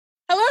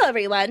Hello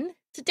everyone!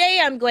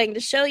 Today I'm going to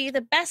show you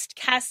the best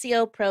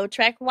Casio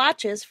Protrek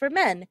watches for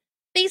men,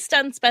 based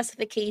on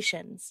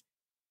specifications.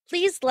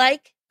 Please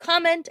like,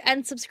 comment,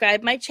 and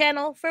subscribe my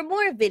channel for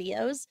more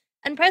videos,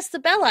 and press the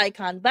bell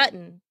icon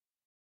button.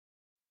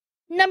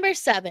 Number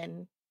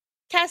 7.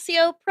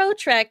 Casio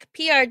Protrek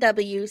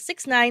PRW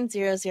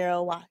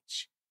 6900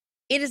 watch.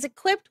 It is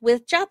equipped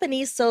with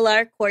Japanese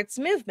solar quartz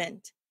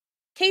movement.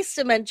 Case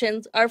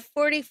dimensions are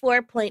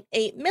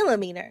 44.8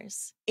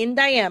 millimeters in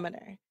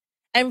diameter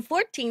and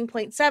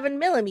 14.7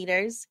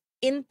 millimeters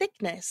in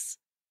thickness.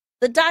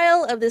 The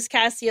dial of this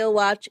Casio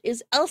watch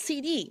is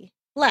LCD,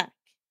 black.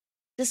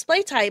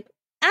 Display type,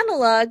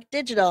 analog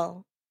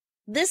digital.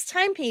 This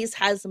timepiece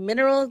has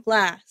mineral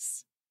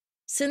glass,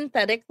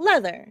 synthetic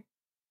leather,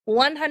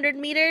 100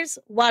 meters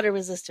water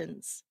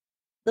resistance.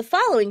 The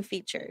following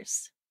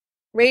features: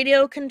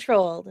 radio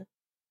controlled,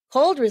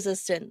 cold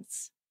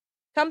resistance,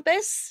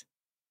 compass,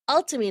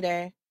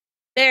 altimeter,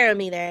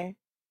 barometer,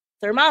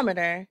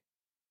 thermometer,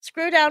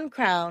 screw-down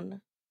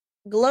crown,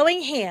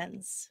 glowing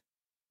hands,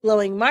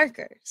 glowing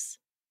markers,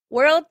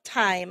 world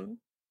time,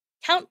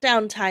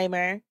 countdown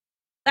timer,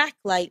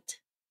 backlight,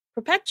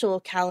 perpetual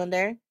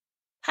calendar,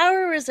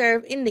 power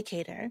reserve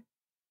indicator,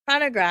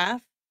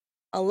 chronograph,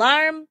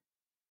 alarm,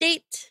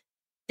 date,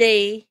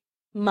 day,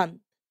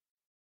 month.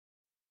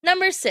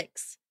 Number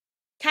 6.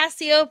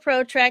 Casio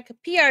Protrek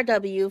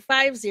PRW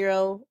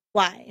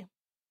 50Y.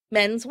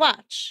 Men's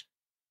watch.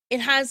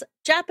 It has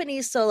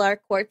Japanese solar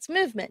quartz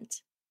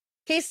movement.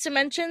 Case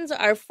dimensions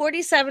are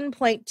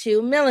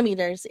 47.2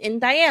 millimeters in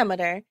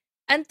diameter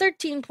and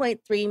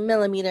 13.3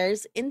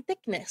 millimeters in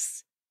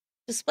thickness.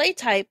 Display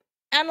type,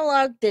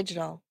 analog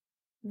digital.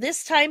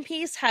 This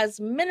timepiece has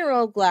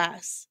mineral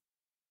glass,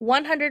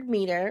 100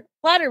 meter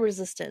water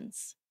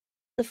resistance.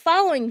 The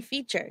following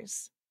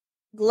features: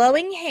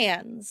 glowing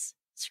hands,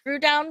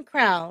 screw-down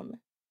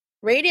crown,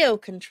 radio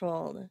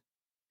controlled,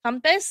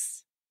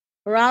 compass,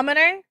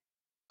 barometer,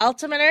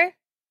 altimeter,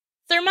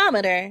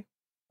 thermometer,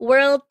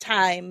 world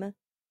time,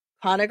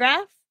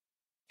 chronograph,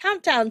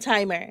 countdown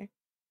timer,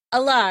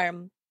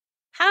 alarm,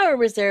 power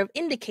reserve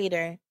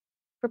indicator,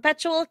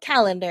 perpetual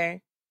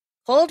calendar,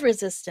 cold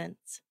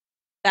resistance,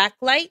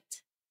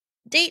 backlight,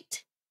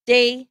 date,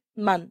 day,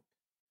 month.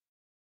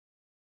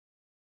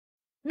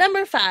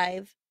 Number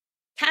 5.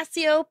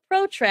 Casio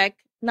Protrek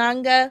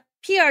NANGA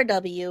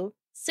PRW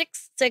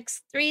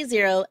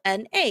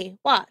 6630NA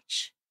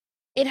watch.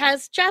 It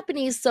has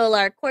Japanese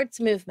solar quartz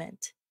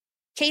movement.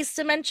 Case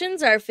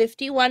dimensions are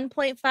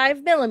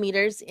 51.5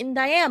 millimeters in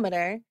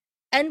diameter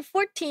and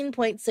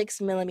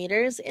 14.6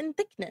 millimeters in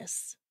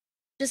thickness.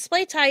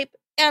 Display type,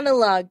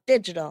 analog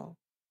digital.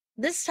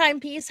 This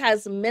timepiece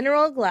has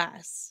mineral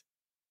glass,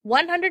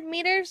 100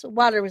 meters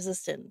water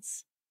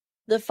resistance.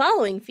 The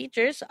following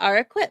features are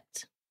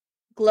equipped: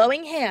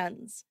 glowing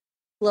hands,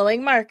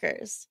 glowing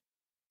markers,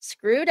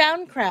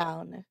 screw-down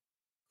crown,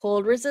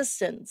 cold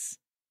resistance,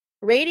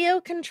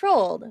 radio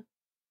controlled,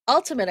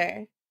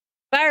 altimeter,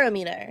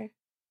 barometer,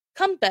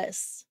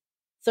 compass,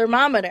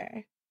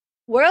 thermometer,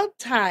 world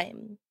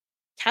time,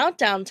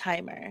 countdown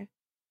timer,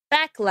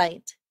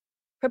 backlight,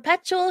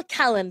 perpetual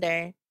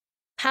calendar,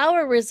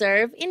 power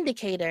reserve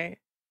indicator,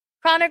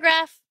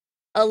 chronograph,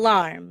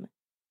 alarm,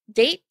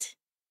 date,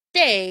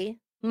 day,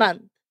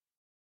 month.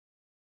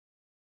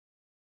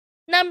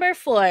 Number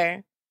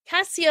 4.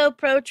 Casio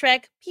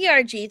Protrek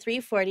PRG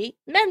 340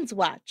 men's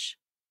watch.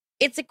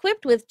 It's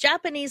equipped with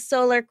Japanese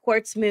solar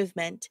quartz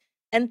movement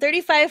and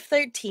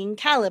 3513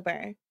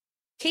 caliber.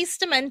 Case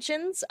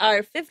dimensions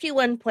are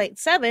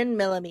 51.7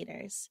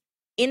 millimeters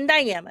in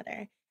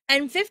diameter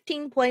and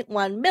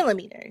 15.1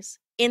 millimeters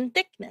in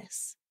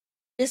thickness.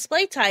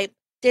 Display type,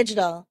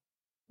 digital.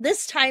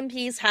 This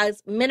timepiece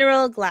has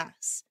mineral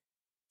glass,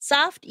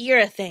 soft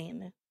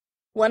urethane,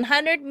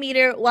 100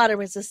 meter water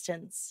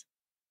resistance.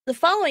 The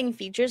following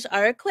features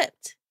are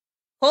equipped: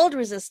 cold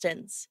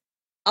resistance,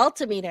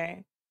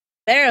 altimeter,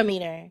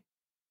 barometer,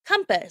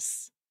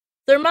 compass,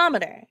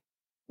 thermometer,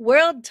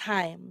 world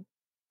time,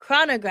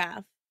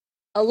 chronograph,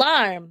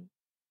 alarm,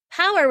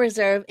 power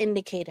reserve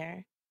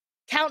indicator,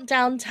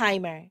 countdown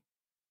timer,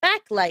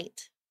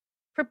 backlight,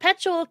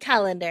 perpetual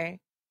calendar,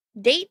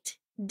 date,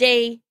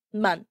 day,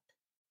 month.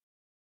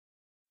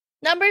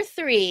 Number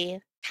 3.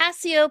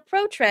 Casio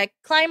Protrek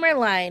Climber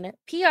Line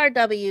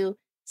PRW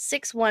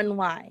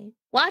 61Y.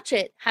 Watch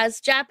it has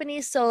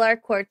Japanese solar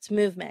quartz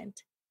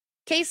movement.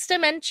 Case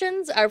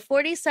dimensions are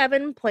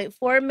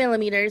 47.4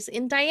 millimeters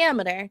in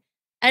diameter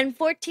and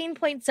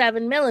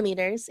 14.7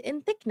 millimeters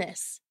in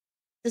thickness.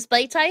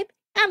 Display type,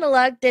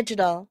 analog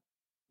digital.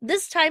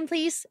 This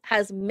timepiece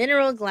has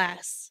mineral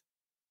glass,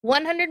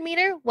 100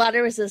 meter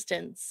water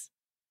resistance.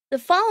 The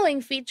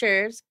following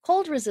features: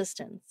 cold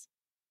resistance,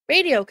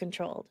 radio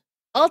controlled,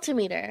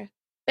 altimeter,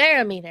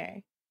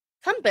 barometer,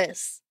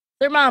 compass,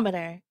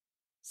 thermometer,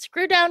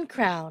 screw-down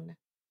crown,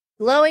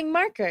 glowing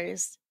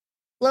markers,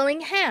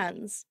 glowing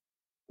hands,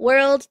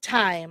 world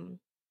time,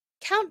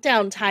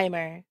 countdown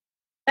timer,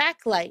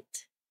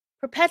 backlight,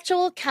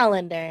 perpetual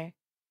calendar,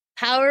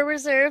 power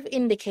reserve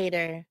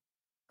indicator,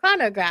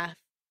 chronograph,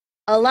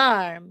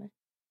 alarm,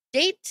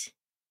 date,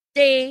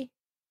 day,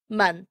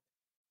 month.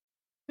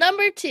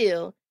 Number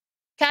 2,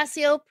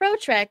 Casio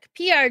Protrek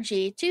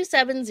PRG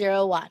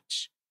 270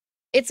 watch.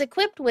 It's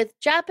equipped with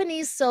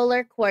Japanese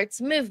solar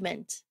quartz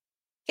movement.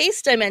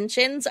 Case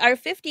dimensions are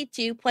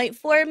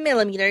 52.4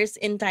 millimeters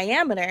in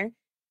diameter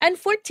and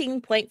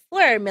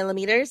 14.4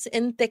 millimeters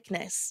in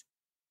thickness.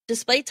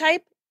 Display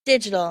type,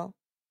 digital.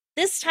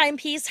 This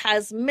timepiece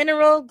has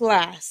mineral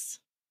glass.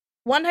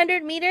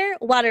 100-meter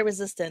water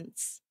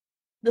resistance.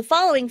 The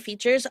following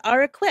features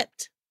are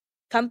equipped: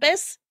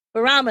 compass,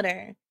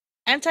 barometer,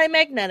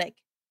 anti-magnetic,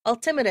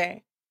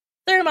 altimeter,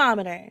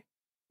 thermometer,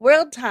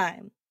 world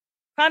time,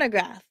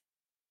 chronograph,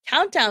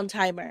 countdown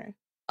timer,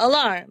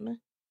 alarm,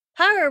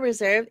 power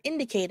reserve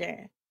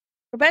indicator,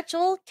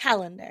 perpetual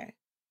calendar,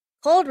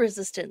 cold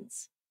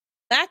resistance,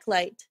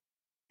 backlight,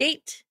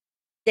 date,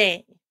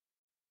 day.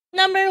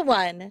 Number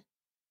 1,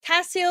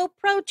 Casio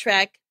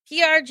Protrek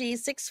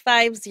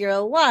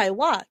PRG650Y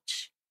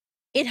watch.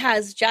 It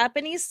has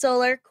Japanese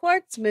solar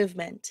quartz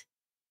movement.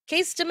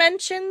 Case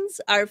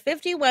dimensions are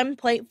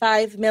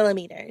 51.5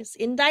 millimeters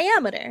in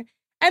diameter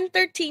and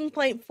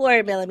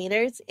 13.4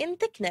 millimeters in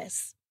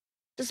thickness.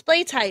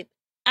 Display type,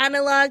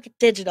 analog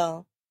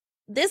digital.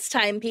 This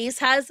timepiece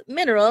has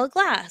mineral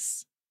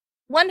glass.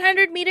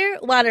 100-meter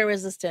water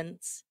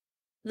resistance.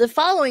 The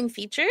following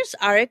features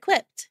are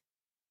equipped: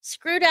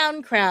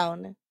 screw-down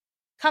crown,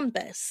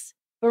 compass,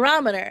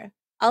 barometer,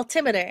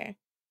 altimeter,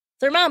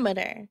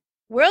 thermometer,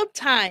 world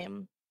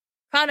time,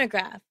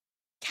 chronograph,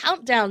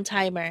 countdown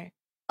timer,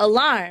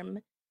 alarm,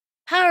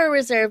 power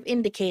reserve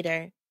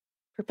indicator,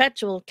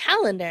 perpetual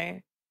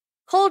calendar,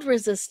 cold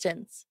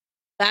resistance,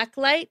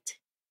 backlight,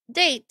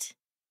 date,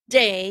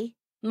 day,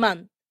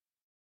 month.